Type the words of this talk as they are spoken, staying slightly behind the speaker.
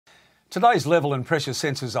Today's level and pressure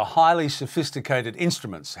sensors are highly sophisticated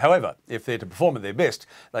instruments. However, if they're to perform at their best,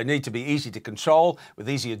 they need to be easy to control, with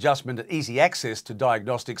easy adjustment and easy access to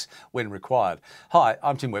diagnostics when required. Hi,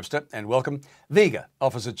 I'm Tim Webster and welcome. Vega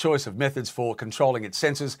offers a choice of methods for controlling its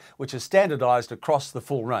sensors, which are standardised across the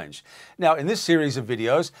full range. Now, in this series of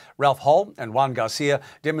videos, Ralf and Juan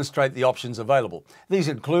demonstrate the options available. These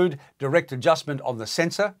include direct adjustment on the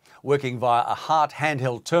sensor, working via a Heart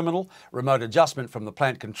handheld terminal, remote adjustment from the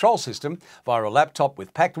plant control system via a laptop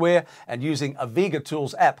with Pactware, and using a Vega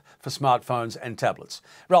Tools app for smartphones and tablets.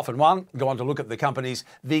 Ralf and Juan go on to look at the company's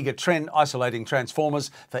Vega Trend isolating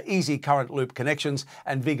transformers for easy current loop connections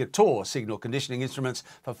and Vega Tor signal conditioning instruments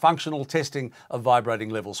for functional testing of vibrating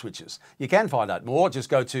level switches. You can find out more, just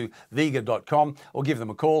go to vega.com or give them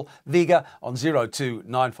a call, Vega, on 02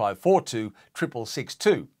 9542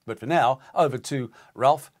 662. But for now, over to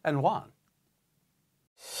Ralf and Juan.